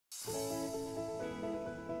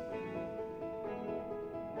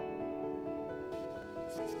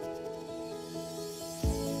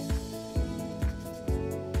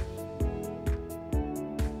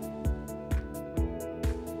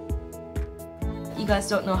You guys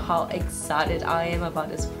don't know how excited I am about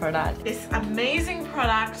this product. This amazing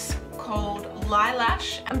product called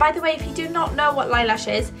LiLash. And by the way, if you do not know what LiLash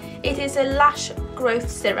is, it is a lash growth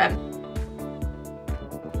serum.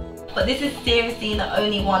 But this is seriously the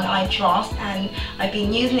only one I trust, and I've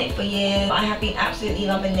been using it for years. I have been absolutely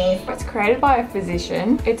loving this. It's created by a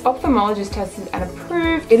physician. It's ophthalmologist tested and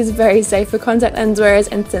approved. It is very safe for contact lens wearers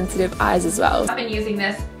and sensitive eyes as well. I've been using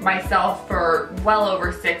this myself for well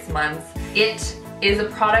over 6 months. It is a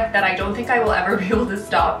product that I don't think I will ever be able to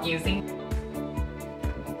stop using.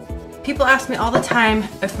 People ask me all the time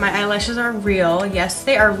if my eyelashes are real. Yes,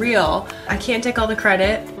 they are real. I can't take all the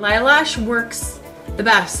credit. LiLash works the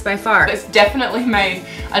best by far. It's definitely made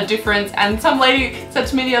a difference, and some lady said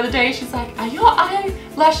to me the other day, she's like, are your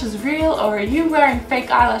eyelashes real or are you wearing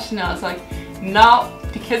fake eyelashes? And I was like, no,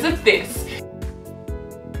 because of this.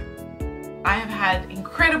 I have had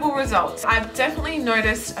incredible results. I've definitely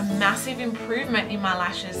noticed a massive improvement in my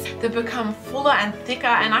lashes. They've become fuller and thicker,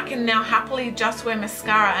 and I can now happily just wear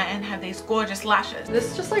mascara and have these gorgeous lashes.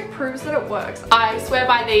 This just like proves that it works. I swear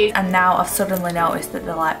by these. And now I've suddenly noticed that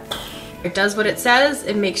they're like... It does what it says.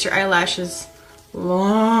 It makes your eyelashes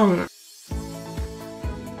long.